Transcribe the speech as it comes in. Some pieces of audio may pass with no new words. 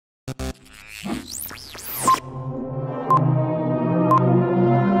To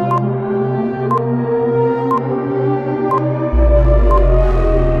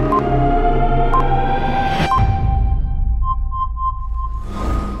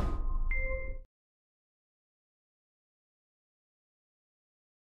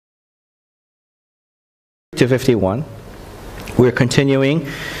 51. We're continuing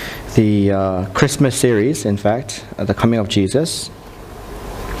the Christmas series, in fact, the coming of Jesus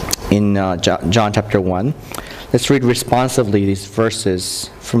in John chapter 1. Let's read responsively these verses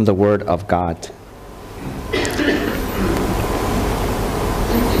from the Word of God.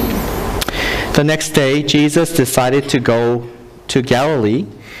 The next day, Jesus decided to go to Galilee.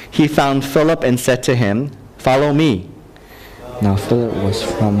 He found Philip and said to him, "Follow me." Now Philip was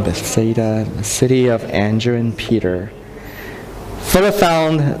from Bethsaida, the city of Andrew and Peter. Philip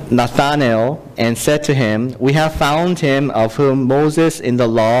found Nathanael and said to him, "We have found him of whom Moses in the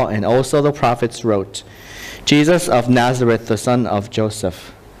law and also the prophets wrote, Jesus of Nazareth, the son of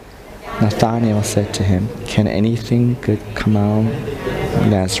Joseph." Nathanael said to him, "Can anything good come out of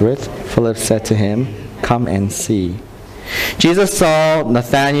Nazareth?" Philip said to him, "Come and see." Jesus saw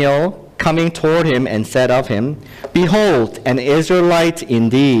Nathanael coming toward him and said of him, "Behold, an Israelite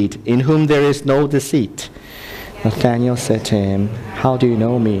indeed, in whom there is no deceit." Nathanael said to him, "How do you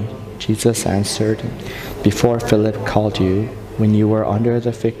know me?" Jesus answered, "Before Philip called you, when you were under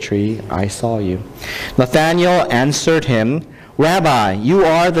the fig tree, I saw you." Nathanael answered him, "Rabbi, you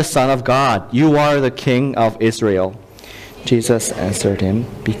are the Son of God. You are the King of Israel." Jesus answered him,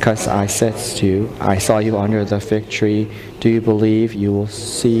 "Because I said to you, I saw you under the fig tree, do you believe you will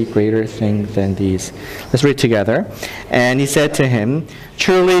see greater things than these?" Let's read together. And he said to him,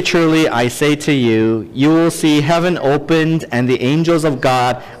 "Truly, truly, I say to you, you will see heaven opened and the angels of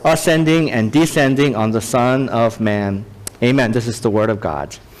God ascending and descending on the Son of Man." Amen. This is the Word of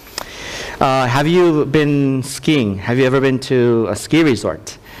God. Have you been skiing? Have you ever been to a ski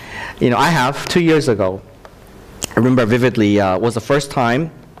resort? I have 2 years ago. I remember vividly, it was the first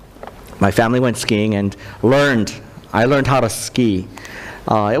time my family went skiing and I learned how to ski.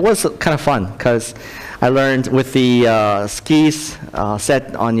 It was kind of fun because I learned with the skis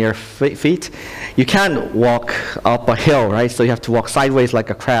set on your feet, you can't walk up a hill, right? So you have to walk sideways like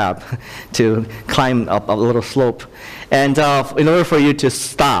a crab to climb up a little slope. And in order for you to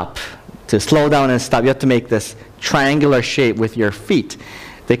slow down and stop, you have to make this triangular shape with your feet.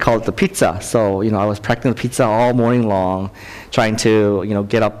 They call it the pizza. So, I was practicing the pizza all morning long, trying to,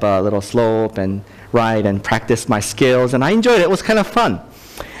 get up a little slope and ride and practice my skills. And I enjoyed it. It was kind of fun.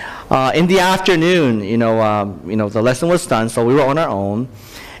 In the afternoon, the lesson was done, so we were on our own.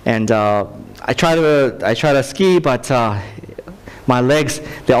 And I tried to ski, but my legs,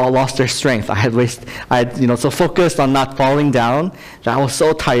 they all lost their strength. I had so focused on not falling down that I was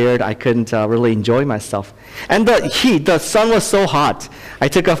so tired I couldn't really enjoy myself. And the sun was so hot. I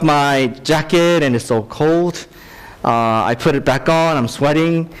took off my jacket and it's so cold. I put it back on, I'm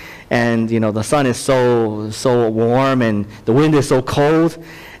sweating, and the sun is so warm and the wind is so cold.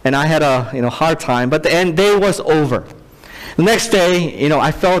 And I had a hard time, but the end day was over. The next day,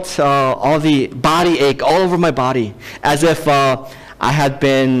 I felt all the body ache all over my body, as if I had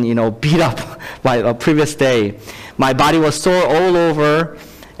been, beat up by a previous day. My body was sore all over,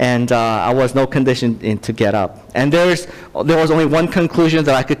 and I was no condition to get up. And there was only one conclusion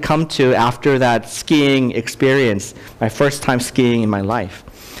that I could come to after that skiing experience, my first time skiing in my life.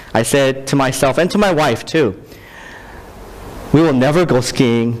 I said to myself, and to my wife too, we will never go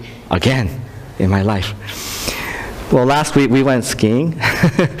skiing again in my life. Well, last week we went skiing,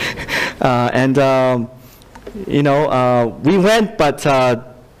 and we went, but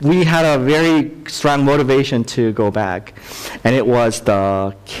we had a very strong motivation to go back, and it was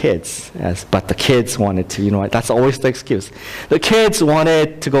the kids. But the kids wanted to. That's always the excuse. The kids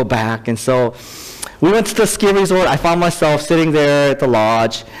wanted to go back, and so we went to the ski resort. I found myself sitting there at the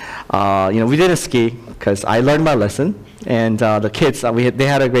lodge. We didn't ski because I learned my lesson, and the kids they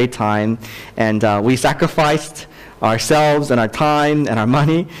had a great time, and we sacrificed ourselves and our time and our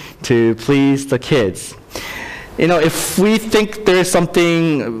money to please the kids. If we think there's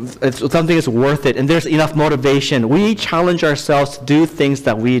something is worth it and there's enough motivation, we challenge ourselves to do things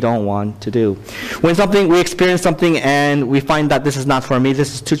that we don't want to do. When we experience something and we find that this is not for me,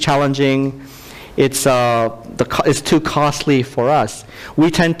 this is too challenging, it's too costly for us,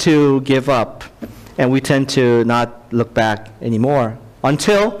 we tend to give up and we tend to not look back anymore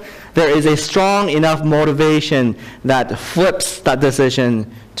until there is a strong enough motivation that flips that decision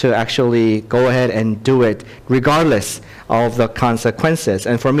to actually go ahead and do it regardless of the consequences.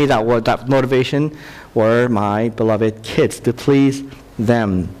 And for me, that motivation were my beloved kids, to please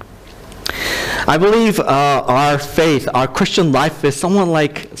them. I believe our faith, our Christian life is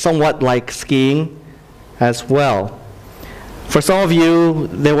somewhat like skiing as well. For some of you,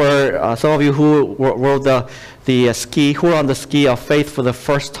 there were some of you who were who were on the ski of faith for the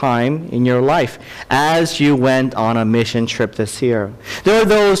first time in your life as you went on a mission trip this year. There were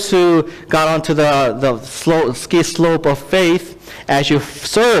those who got onto the ski slope of faith as you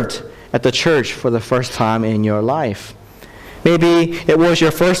served at the church for the first time in your life. Maybe it was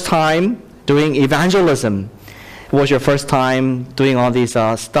your first time doing evangelism. It was your first time doing all these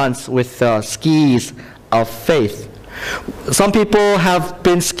stunts with skis of faith. Some people have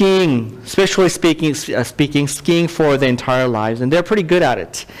been skiing, spiritually speaking, skiing for their entire lives, and they're pretty good at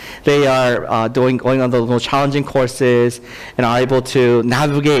it. They are going on those most challenging courses and are able to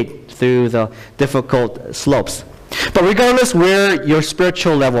navigate through the difficult slopes. But regardless where your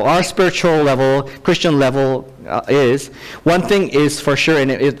spiritual level, our spiritual level, Christian level is, one thing is for sure, and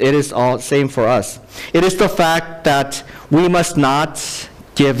it is all same for us. It is the fact that we must not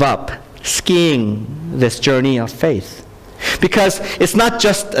give up skiing this journey of faith. Because it's not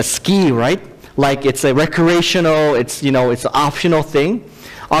just a ski, right? Like it's a recreational, it's an optional thing.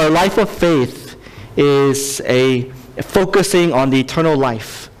 Our life of faith is a focusing on the eternal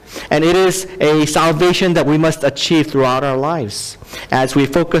life. And it is a salvation that we must achieve throughout our lives as we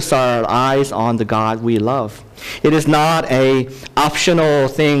focus our eyes on the God we love. It is not an optional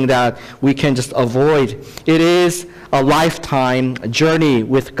thing that we can just avoid. It is a lifetime journey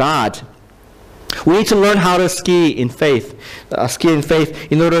with God. We need to learn how to ski in faith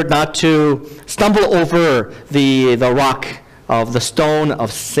in order not to stumble over the rock of the stone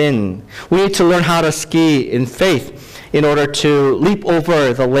of sin. We need to learn how to ski in faith in order to leap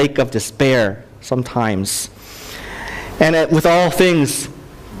over the lake of despair sometimes. And with all things,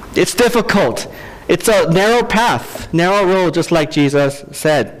 it's difficult. It's a narrow path, narrow road, just like Jesus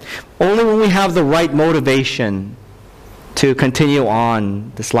said. Only when we have the right motivation to continue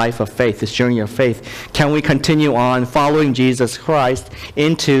on this life of faith, this journey of faith, can we continue on following Jesus Christ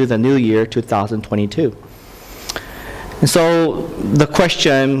into the new year 2022. And so the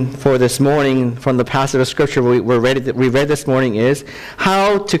question for this morning from the passage of Scripture we read this morning is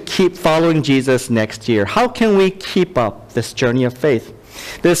how to keep following Jesus next year. How can we keep up this journey of faith?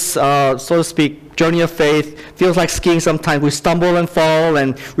 This, so to speak, journey of faith feels like skiing sometimes. We stumble and fall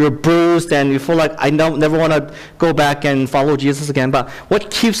and we're bruised and we feel like I never want to go back and follow Jesus again. But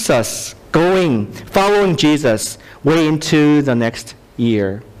what keeps us going, following Jesus way into the next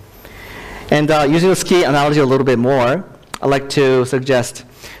year? And using the ski analogy a little bit more, I'd like to suggest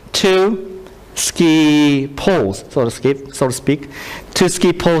 2 ski poles, so to speak, 2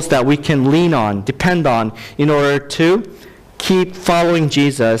 ski poles that we can lean on, depend on, in order to keep following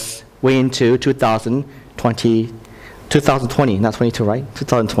Jesus way into 2020, not 22, right?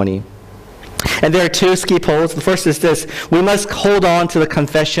 2020. And there are 2 ski poles. The first is this: we must hold on to the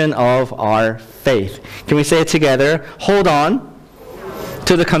confession of our faith. Can we say it together? Hold on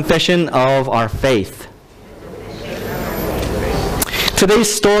to the confession of our faith.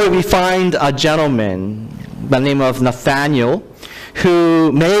 Today's story, we find a gentleman by the name of Nathaniel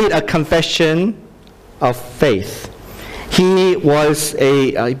who made a confession of faith. He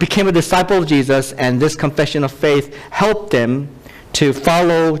became a disciple of Jesus, and this confession of faith helped him to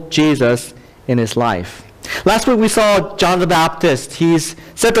follow Jesus in his life. Last week we saw John the Baptist. He's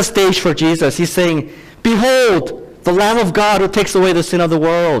set the stage for Jesus. He's saying, "Behold, the Lamb of God who takes away the sin of the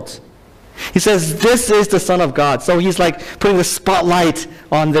world." He says, "This is the Son of God." So he's like putting the spotlight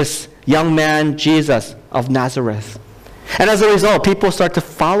on this young man, Jesus of Nazareth. And as a result, people start to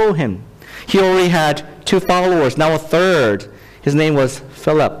follow him. He already had 2 followers, now a third. His name was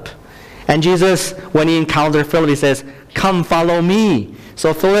Philip. And Jesus, when he encountered Philip, he says, "Come, follow me."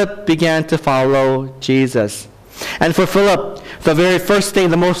 So Philip began to follow Jesus. And for Philip, the very first thing,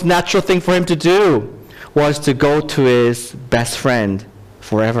 the most natural thing for him to do was to go to his best friend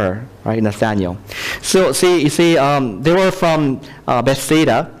forever, right, Nathaniel. So they were from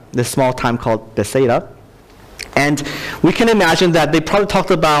Bethsaida, this small town called Bethsaida. And we can imagine that they probably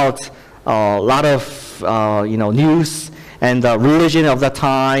talked about a lot of news and the religion of the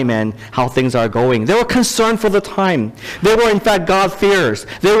time and how things are going. They were concerned for the time. They were, in fact, God-fearers.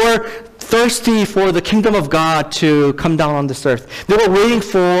 They were thirsty for the kingdom of God to come down on this earth. They were waiting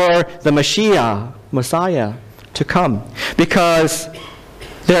for the Messiah, to come. Because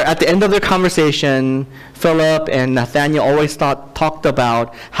at the end of their conversation, Philip and Nathaniel always talked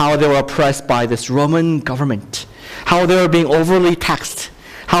about how they were oppressed by this Roman government, how they were being overly taxed,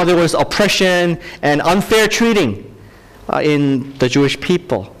 how there was oppression and unfair treating in the Jewish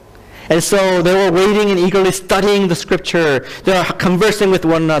people. And so they were waiting and eagerly studying the Scripture. They were conversing with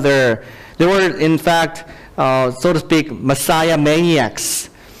one another. They were, in fact, so to speak, Messiah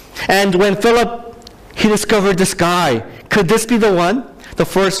maniacs. And when Philip, he discovered this guy, could this be the one? The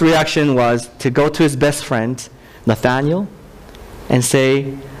first reaction was to go to his best friend, Nathanael, and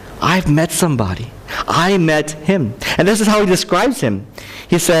say, I've met somebody. I met him. And this is how he describes him.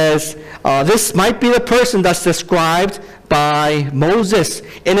 He says, this might be the person that's described by Moses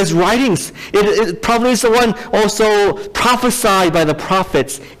in his writings. It probably is the one also prophesied by the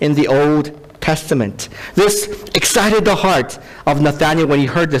prophets in the Old Testament. This excited the heart of Nathanael when he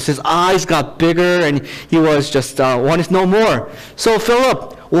heard this. His eyes got bigger and he was just wanted to know more. So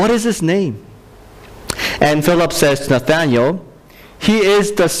Philip, what is his name? And Philip says to Nathanael, he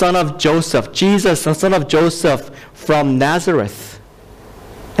is the son of Joseph, Jesus, the son of Joseph from Nazareth.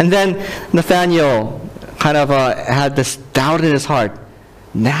 And then Nathanael kind of had this doubt in his heart.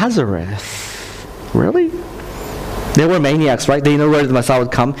 Nazareth? Really? They were maniacs, right? They knew where the Messiah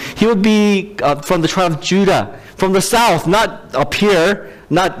would come. He would be from the tribe of Judah, from the south, not up here,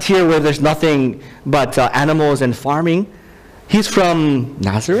 not here where there's nothing but animals and farming. He's from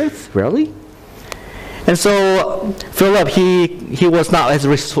Nazareth? Really? And so Philip, he was not as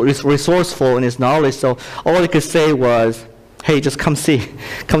resourceful in his knowledge, so all he could say was, hey, just come see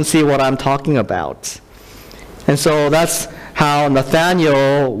what I'm talking about. And so that's how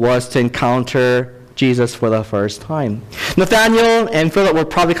Nathanael was to encounter Jesus for the first time. Nathanael and Philip were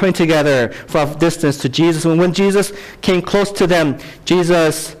probably coming together from a distance to Jesus. And when Jesus came close to them,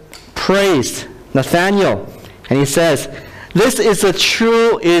 Jesus praised Nathanael. And he says, this is a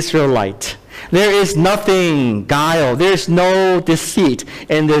true Israelite. There is nothing guile. There is no deceit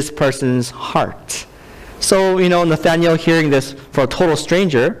in this person's heart. So, Nathanael hearing this for a total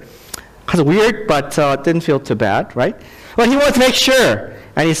stranger, kind of weird, but didn't feel too bad, right? But he wanted to make sure.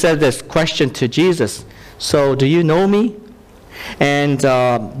 And he said this question to Jesus. So, do you know me? And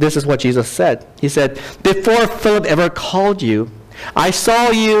this is what Jesus said. He said, before Philip ever called you, I saw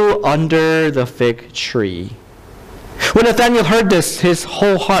you under the fig tree. When Nathanael heard this, his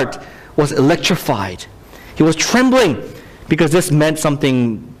whole heart was electrified. He was trembling because this meant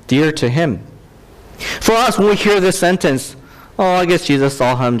something dear to him. For us, when we hear this sentence, I guess Jesus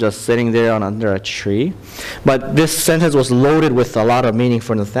saw him just sitting there under a tree. But this sentence was loaded with a lot of meaning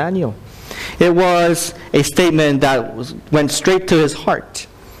for Nathanael. It was a statement that went straight to his heart.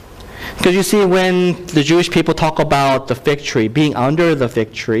 Because you see, when the Jewish people talk about the fig tree, being under the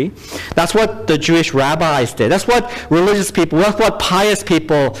fig tree, that's what the Jewish rabbis did. That's what religious people, that's what pious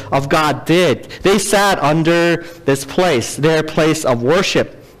people of God did. They sat under this place, their place of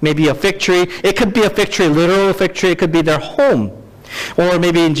worship. Maybe a fig tree. It could be a fig tree, literal fig tree. It could be their home. Or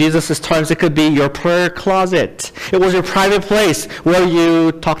maybe in Jesus' terms, it could be your prayer closet. It was your private place where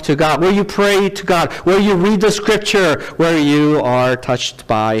you talk to God, where you pray to God, where you read the scripture, where you are touched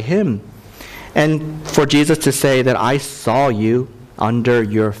by Him. And for Jesus to say that I saw you under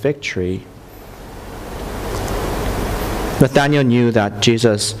your fig tree. Nathanael knew that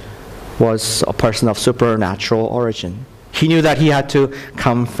Jesus was a person of supernatural origin. He knew that he had to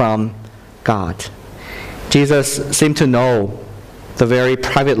come from God. Jesus seemed to know the very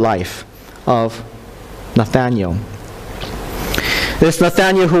private life of Nathanael. This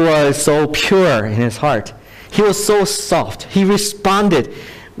Nathanael who was so pure in his heart, he was so soft. He responded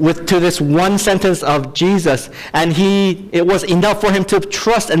to this one sentence of Jesus, and it was enough for him to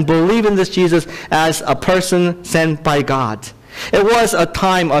trust and believe in this Jesus as a person sent by God. It was a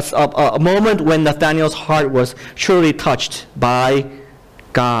time, a moment when Nathanael's heart was truly touched by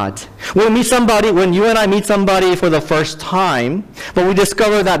God. When you and I meet somebody for the first time, but we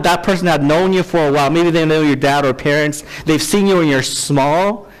discover that that person had known you for a while, maybe they know your dad or parents, they've seen you when you're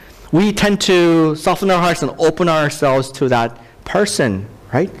small, we tend to soften our hearts and open ourselves to that person,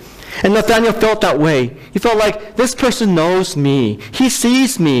 right? And Nathanael felt that way. He felt like, this person knows me. He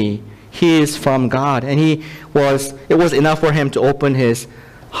sees me. He is from God. And it was enough for him to open his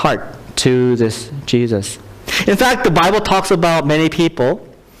heart to this Jesus. In fact, the Bible talks about many people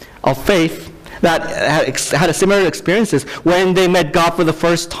of faith that had similar experiences when they met God for the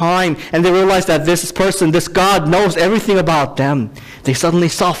first time and they realized that this person, this God, knows everything about them. They suddenly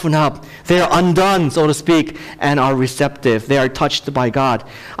soften up. They are undone, so to speak, and are receptive. They are touched by God.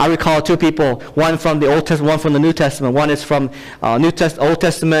 I recall two people, one from the Old Testament, one from the New Testament. One is from Old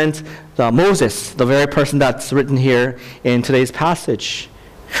Testament, Moses, the very person that's written here in today's passage.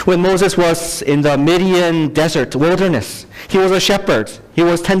 When Moses was in the Midian desert wilderness, he was a shepherd. He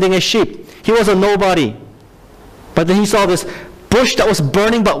was tending a sheep. He was a nobody. But then he saw this bush that was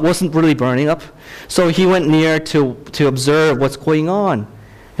burning but wasn't really burning up. So he went near to observe what's going on.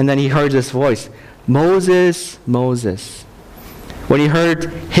 And then he heard this voice, Moses, Moses. When he heard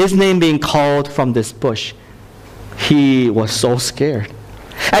his name being called from this bush, he was so scared.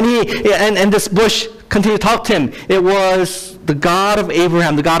 And this bush continued to talk to him. It was the God of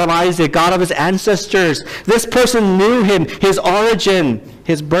Abraham, the God of Isaac, God of his ancestors. This person knew him, his origin,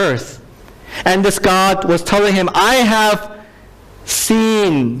 his birth. And this God was telling him, I have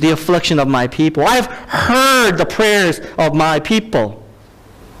seen the affliction of my people. I have heard the prayers of my people.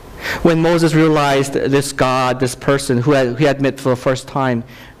 When Moses realized this God, this person who he had met for the first time,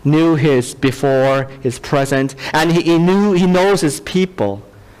 knew his before, his present, and he knows his people,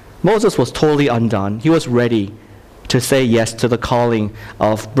 Moses was totally undone. He was ready to say yes to the calling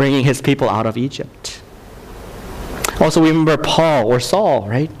of bringing his people out of Egypt. Also, we remember Paul or Saul,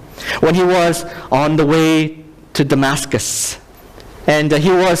 right? When he was on the way to Damascus, and he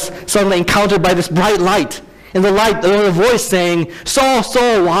was suddenly encountered by this bright light. In the light, there was a voice saying, Saul,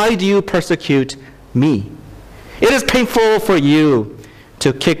 Saul, why do you persecute me? It is painful for you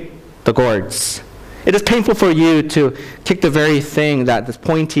to kick the gourds. It is painful for you to kick the very thing that is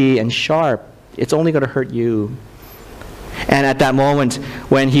pointy and sharp. It's only going to hurt you. And at that moment,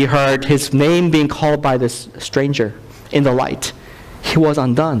 when he heard his name being called by this stranger in the light, he was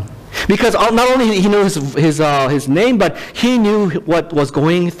undone. Because not only he knew his name, but he knew what was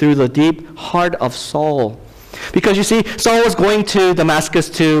going through the deep heart of Saul. Because you see, Saul was going to Damascus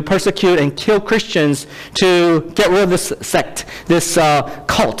to persecute and kill Christians, to get rid of this sect, this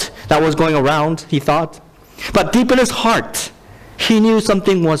cult that was going around, he thought. But deep in his heart, he knew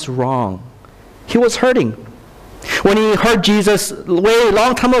something was wrong. He was hurting. When he heard Jesus, way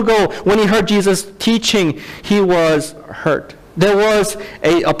long time ago, when he heard Jesus teaching, he was hurt. There was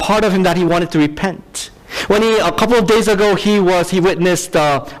a part of him that he wanted to repent. When a couple of days ago, he witnessed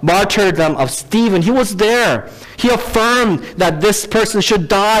the martyrdom of Stephen. He was there. He affirmed that this person should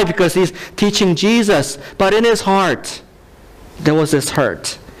die because he's teaching Jesus. But in his heart, there was this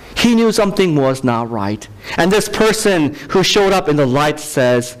hurt. He knew something was not right. And this person who showed up in the light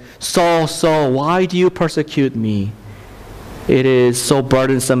says, Saul, Saul, why do you persecute me? It is so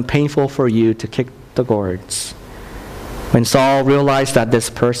burdensome, painful for you to kick the gourds. When Saul realized that this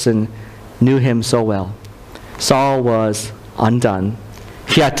person knew him so well, Saul was undone.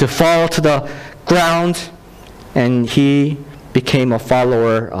 He had to fall to the ground, and he became a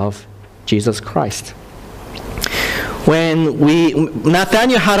follower of Jesus Christ. When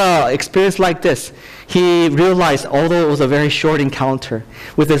Nathaniel had an experience like this, he realized, although it was a very short encounter,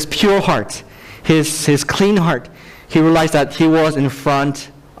 with his pure heart, his clean heart, he realized that he was in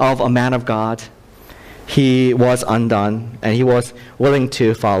front of a man of God. He was undone, and he was willing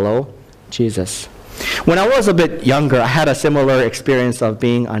to follow Jesus. When I was a bit younger, I had a similar experience of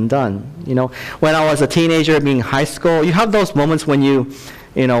being undone. You know, when I was a teenager, being in high school, you have those moments when you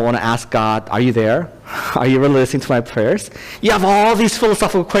want to ask God, are you there? Are you really listening to my prayers? You have all these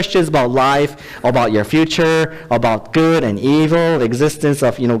philosophical questions about life, about your future, about good and evil, the existence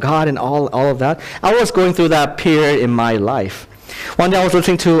of, God and all of that. I was going through that period in my life. One day I was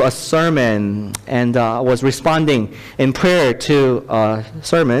listening to a sermon, and I was responding in prayer to a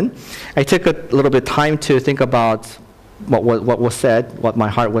sermon. I took a little bit of time to think about what was said, what my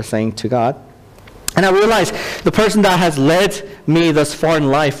heart was saying to God. And I realized the person that has led me thus far in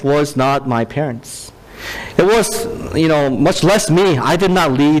life was not my parents. It was, much less me. I did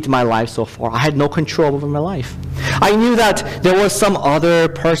not lead my life so far. I had no control over my life. I knew that there was some other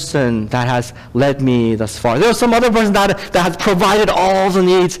person that has led me thus far. There was some other person that has provided all the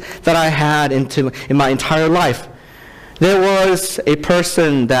needs that I had in my entire life. There was a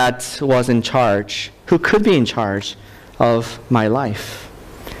person that was in charge, who could be in charge of my life.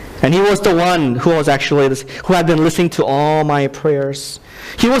 And he was the one who had been listening to all my prayers.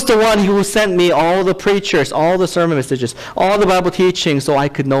 He was the one who sent me all the preachers, all the sermon messages, all the Bible teaching, so I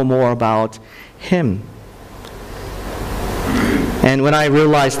could know more about him. And when I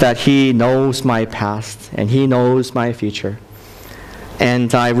realized that he knows my past and he knows my future,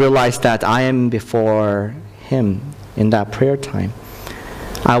 and I realized that I am before him in that prayer time,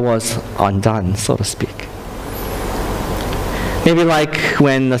 I was undone, so to speak. Maybe like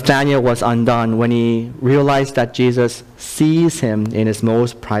when Nathaniel was undone, when he realized that Jesus sees him in his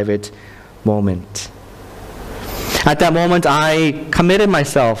most private moment. At that moment, I committed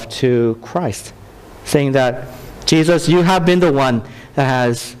myself to Christ, saying that, Jesus, you have been the one that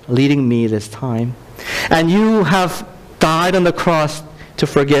has leading me this time. And you have died on the cross to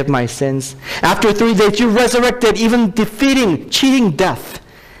forgive my sins. After 3 days, you resurrected, even cheating death.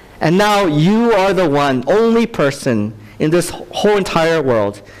 And now you are the only person in this whole entire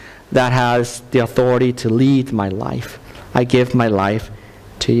world that has the authority to lead my life. I give my life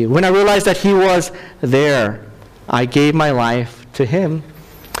to you. When I realized that he was there, I gave my life to him.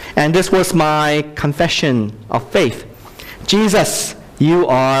 And this was my confession of faith. Jesus, you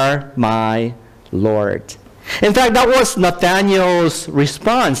are my Lord. In fact, that was Nathanael's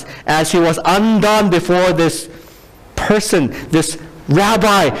response as he was undone before this person, this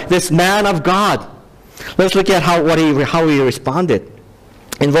rabbi, this man of God. Let's look at how he responded.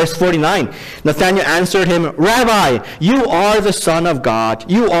 In verse 49, Nathanael answered him, Rabbi, you are the Son of God.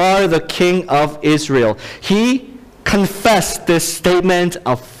 You are the King of Israel. He confessed this statement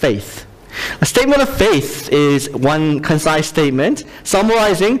of faith. A statement of faith is one concise statement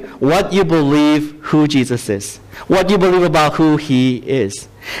summarizing what you believe who Jesus is, what you believe about who he is.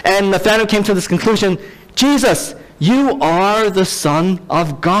 And Nathanael came to this conclusion, Jesus, you are the Son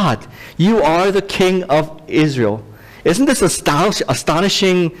of God. You are the King of Israel. Isn't this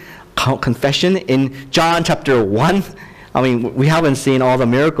astonishing confession in John chapter 1? I mean, we haven't seen all the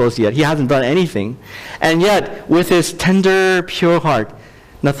miracles yet. He hasn't done anything. And yet, with his tender, pure heart,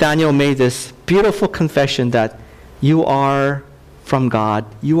 Nathanael made this beautiful confession that you are from God,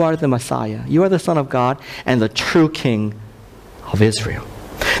 you are the Messiah, you are the Son of God, and the true King of Israel.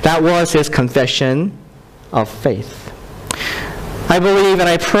 That was his confession of faith. I believe and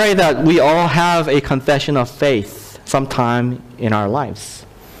I pray that we all have a confession of faith sometime in our lives.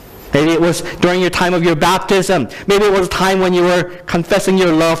 Maybe it was during your time of your baptism. Maybe it was a time when you were confessing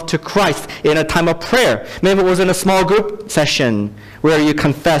your love to Christ in a time of prayer. Maybe it was in a small group session where you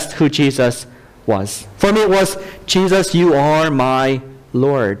confessed who Jesus was. For me, it was, Jesus, you are my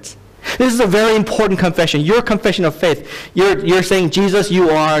Lord. This is a very important confession. Your confession of faith. You're saying, Jesus, you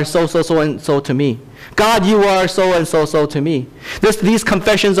are so and so to me. God, you are so and so to me. These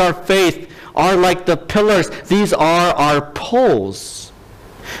confessions of faith are like the pillars. These are our poles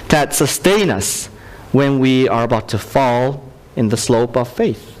that sustain us when we are about to fall in the slope of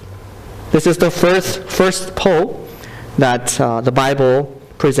faith. This is the first pole that the Bible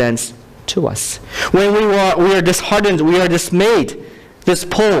presents to us. When we are disheartened, we are dismayed, this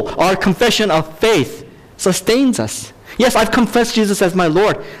pole, our confession of faith, sustains us. Yes, I've confessed Jesus as my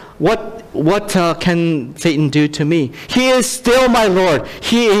Lord. What can Satan do to me? He is still my Lord.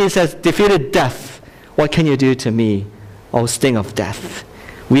 He has defeated death. What can you do to me, O sting of death?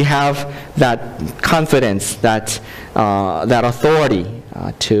 We have that confidence, that authority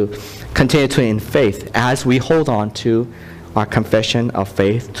to continue to in faith as we hold on to our confession of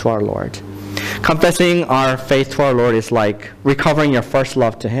faith to our Lord. Confessing our faith to our Lord is like recovering your first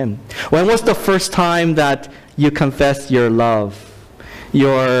love to Him. When was the first time that you confessed your love,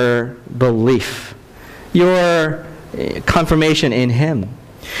 your belief, your confirmation in Him?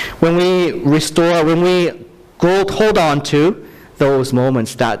 When we hold on to those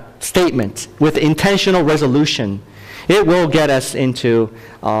moments, that statement with intentional resolution, it will get us into,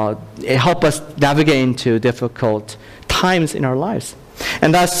 help us navigate into difficult times in our lives.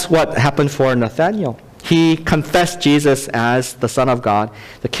 And that's what happened for Nathanael. He confessed Jesus as the Son of God,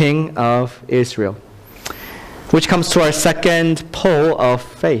 the King of Israel. Which comes to our second pole of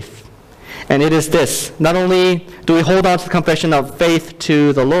faith. And it is this: not only do we hold on to the confession of faith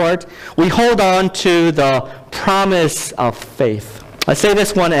to the Lord, we hold on to the promise of faith. Let's say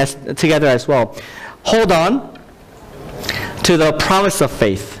this one together as well. Hold on to the promise of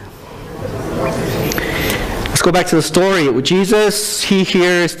faith. Let's go back to the story. Jesus, he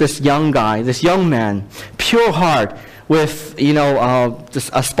hears this young guy, this young man, pure heart, with this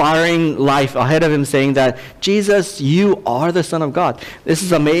aspiring life ahead of him, saying that, Jesus, you are the Son of God. This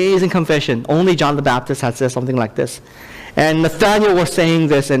is amazing confession. Only John the Baptist had said something like this. And Nathanael was saying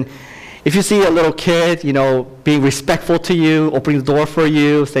this, and if you see a little kid, being respectful to you, opening the door for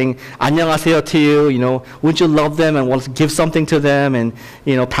you, saying 안녕하세요 to you, would you love them and want to give something to them and,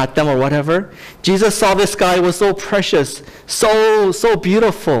 pat them or whatever? Jesus saw this guy was so precious, so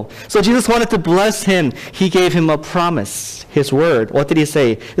beautiful. So Jesus wanted to bless him. He gave him a promise, his word. What did he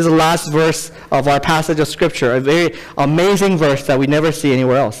say? This is the last verse of our passage of Scripture, a very amazing verse that we never see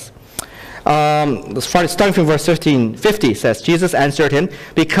anywhere else. Starting from verse 50 says, Jesus answered him,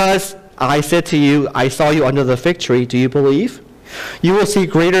 because I said to you, I saw you under the fig tree. Do you believe? You will see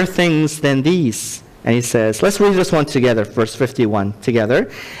greater things than these. And he says, let's read this one together, verse 51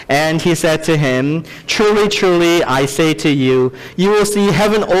 together. And he said to him, truly, truly, I say to you, you will see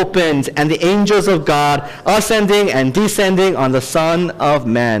heaven opened and the angels of God ascending and descending on the Son of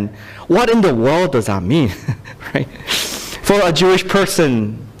Man. What in the world does that mean? Right? For a Jewish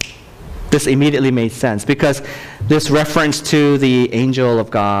person, this immediately made sense, because this reference to the angel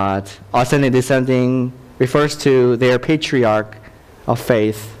of God, ascending and descending, refers to their patriarch of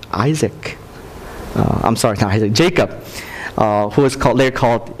faith, Jacob, who is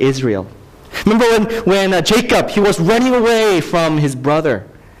called Israel. Remember when Jacob, he was running away from his brother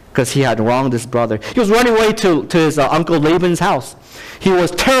because he had wronged his brother. He was running away to his uncle Laban's house. He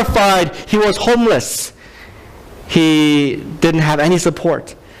was terrified. He was homeless. He didn't have any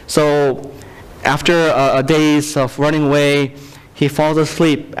support. So after a days of running away, he falls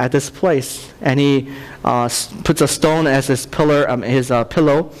asleep at this place, and he puts a stone as his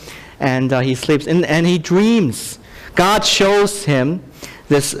pillow, and he sleeps. And he dreams. God shows him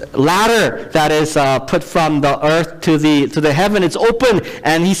this ladder that is put from the earth to the heaven. It's open,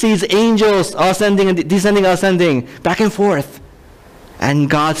 and he sees angels ascending and descending, ascending, back and forth. And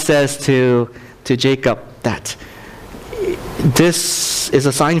God says to Jacob that this is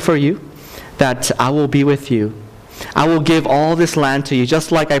a sign for you that I will be with you. I will give all this land to you,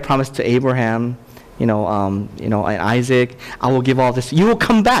 just like I promised to Abraham, and Isaac. I will give all this. You will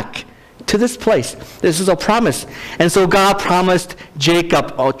come back to this place. This is a promise. And so God promised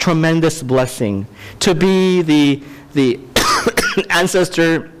Jacob a tremendous blessing to be the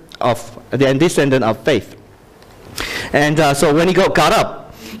ancestor of the descendant of faith. And so when he got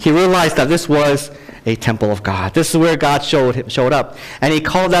up, he realized that this was a temple of God. This is where God showed up. And he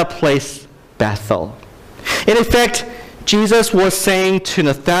called that place Bethel. In effect, Jesus was saying to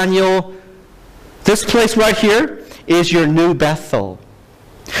Nathanael, this place right here is your new Bethel.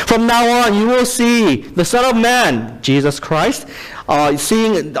 From now on, you will see the Son of Man, Jesus Christ,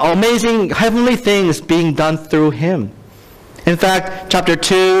 seeing amazing heavenly things being done through him. In fact, chapter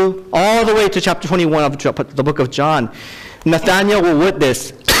 2, all the way to chapter 21 of the book of John, Nathanael will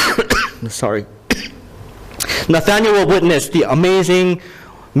witness, Nathanael will witness the amazing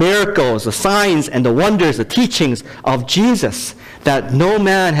miracles, the signs, and the wonders, the teachings of Jesus that no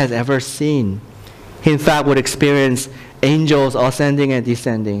man has ever seen. He, in fact, would experience angels ascending and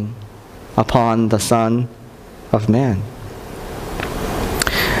descending upon the Son of Man.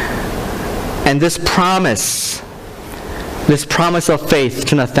 And this promise of faith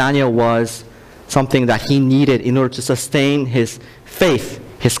to Nathanael was something that he needed in order to sustain his faith,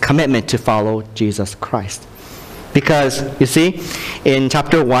 his commitment to follow Jesus Christ. Because, you see, in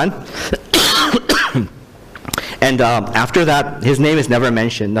chapter 1, and after that, his name is never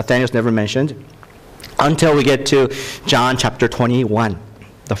mentioned. Nathanael's never mentioned until we get to John chapter 21,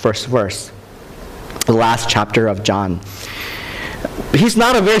 the first verse, the last chapter of John. He's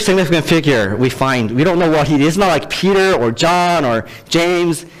not a very significant figure, we find. We don't know what he is. He's not like Peter or John or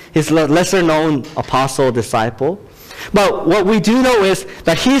James, his lesser-known apostle, disciple. But what we do know is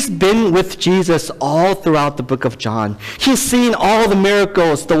that he's been with Jesus all throughout the book of John. He's seen all the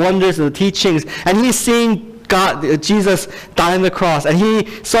miracles, the wonders, and the teachings, and he's seen Jesus die on the cross, and he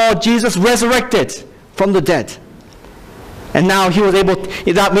saw Jesus resurrected from the dead. And now he was able,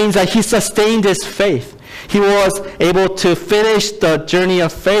 that means that he sustained his faith. He was able to finish the journey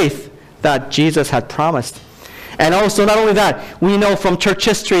of faith that Jesus had promised. And also, not only that, we know from church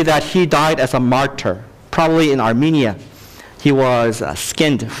history that he died as a martyr, probably in Armenia. He was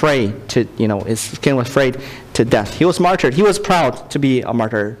skinned, frayed to, his skin was frayed to death. He was martyred. He was proud to be a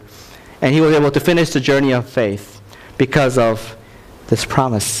martyr. And he was able to finish the journey of faith because of this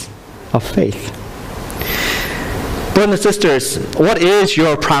promise of faith. Brothers and sisters, what is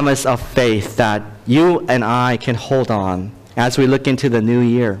your promise of faith that you and I can hold on as we look into the new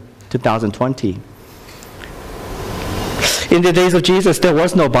year, 2020? In the days of Jesus, there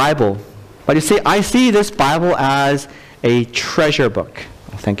was no Bible. But you see, I see this Bible as a treasure book.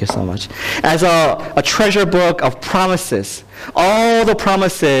 Oh, thank you so much. As a treasure book of promises. All the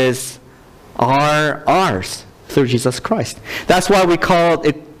promises are ours through Jesus Christ. That's why we call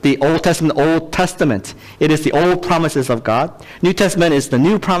it the Old Testament. It is the old promises of God. New Testament is the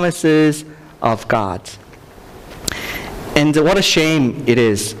new promises of God. And what a shame it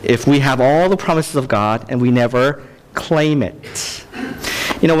is if we have all the promises of God and we never claim it.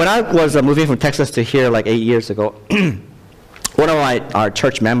 When I was moving from Texas to here like 8 years ago, one of our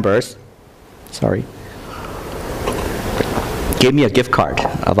church members, gave me a gift card,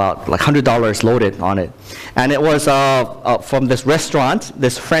 about like $100 loaded on it. And it was from this restaurant,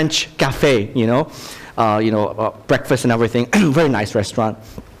 this French cafe, breakfast and everything, very nice restaurant,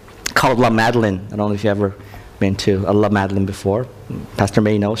 called La Madeleine. I don't know if you've ever been to a La Madeleine before. Pastor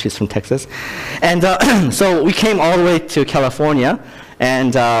May knows, she's from Texas. And so we came all the way to California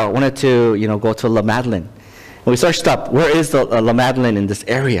and wanted to, go to La Madeleine. And we searched up, where is the La Madeleine in this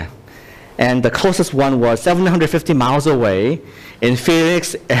area? And the closest one was 750 miles away in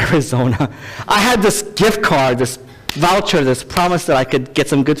Phoenix, Arizona. I had this gift card, this voucher, this promise that I could get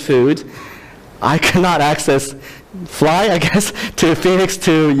some good food. I could not fly, I guess, to Phoenix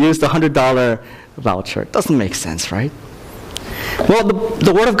to use the $100 voucher. It doesn't make sense, right? Well,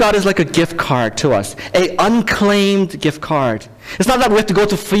 the Word of God is like a gift card to us, an unclaimed gift card. It's not that we have to go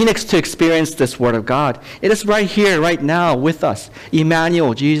to Phoenix to experience this Word of God. It is right here, right now, with us.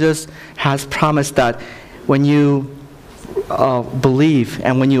 Emmanuel, Jesus has promised that when you believe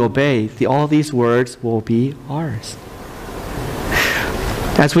and when you obey, all these words will be ours.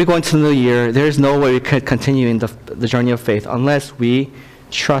 As we go into the new year, there is no way we could continue in the journey of faith unless we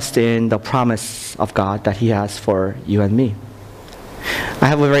trust in the promise of God that He has for you and me. I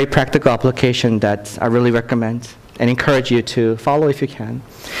have a very practical application that I really recommend and encourage you to follow if you can.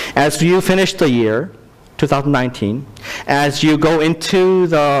 As you finish the year, 2019, as you go into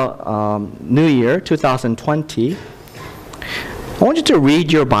the new year, 2020, I want you to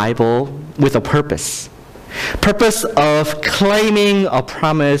read your Bible with a purpose. Purpose of claiming a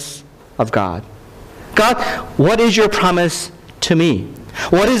promise of God. God, what is your promise to me?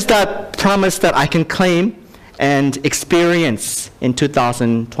 What is that promise that I can claim and experience in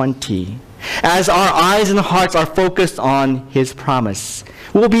 2020? As our eyes and hearts are focused on His promise,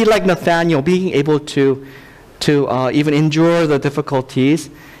 we'll be like Nathaniel, being able to even endure the difficulties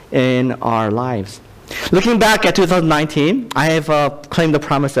in our lives. Looking back at 2019, I have claimed the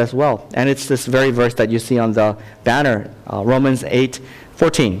promise as well. And it's this very verse that you see on the banner, Romans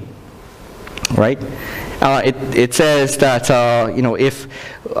 8:14. Right? It says that,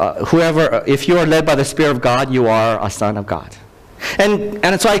 if you are led by the Spirit of God, you are a son of God.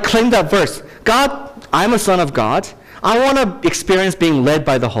 And so I claimed that verse. God, I'm a son of God. I want to experience being led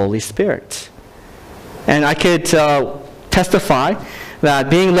by the Holy Spirit. And I could testify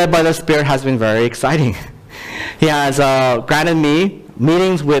that being led by the Spirit has been very exciting. He has granted me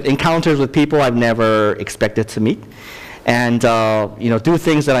encounters with people I've never expected to meet, and do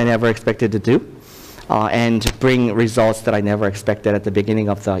things that I never expected to do, and bring results that I never expected at the beginning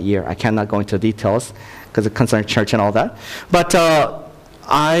of the year. I cannot go into details because it concerns church and all that, but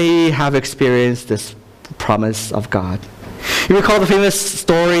I have experienced this promise of God. You recall the famous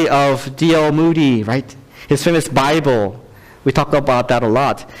story of D.L. Moody, right? His famous Bible. We talked about that a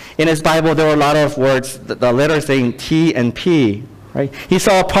lot. In his Bible, there were a lot of words, the letters saying T and P, right? He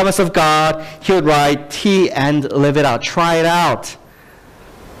saw a promise of God. He would write T and live it out, try it out.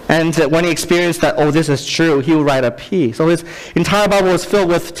 And when he experienced that, oh, this is true, he would write a P. So his entire Bible was filled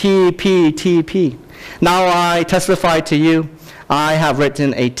with T, P, T, P. Now I testify to you, I have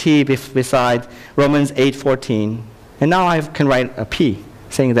written a T beside Romans 8:14. And now I can write a P,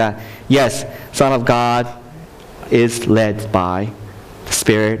 saying that, yes, Son of God is led by the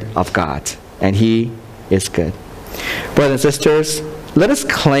Spirit of God, and He is good. Brothers and sisters, let us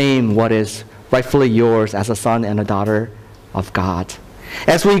claim what is rightfully yours as a son and a daughter of God.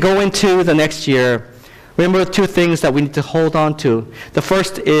 As we go into the next year, remember two things that we need to hold on to. The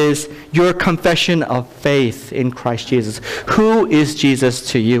first is your confession of faith in Christ Jesus. Who is Jesus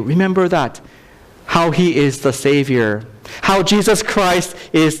to you? Remember that. How He is the Savior. How Jesus Christ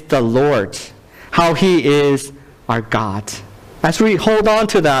is the Lord. How He is our God. As we hold on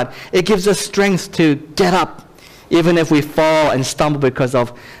to that, it gives us strength to get up, even if we fall and stumble because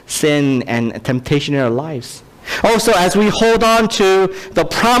of sin and temptation in our lives. Also, as we hold on to the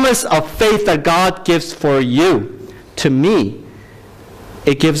promise of faith that God gives for you, to me,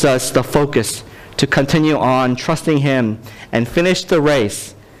 it gives us the focus to continue on trusting Him and finish the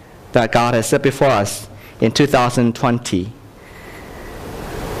race that God has set before us in 2020.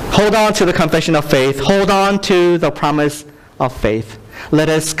 Hold on to the confession of faith. Hold on to the promise of faith. Let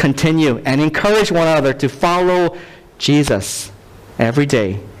us continue and encourage one another to follow Jesus every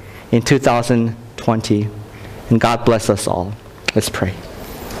day in 2020. And God bless us all. Let's pray.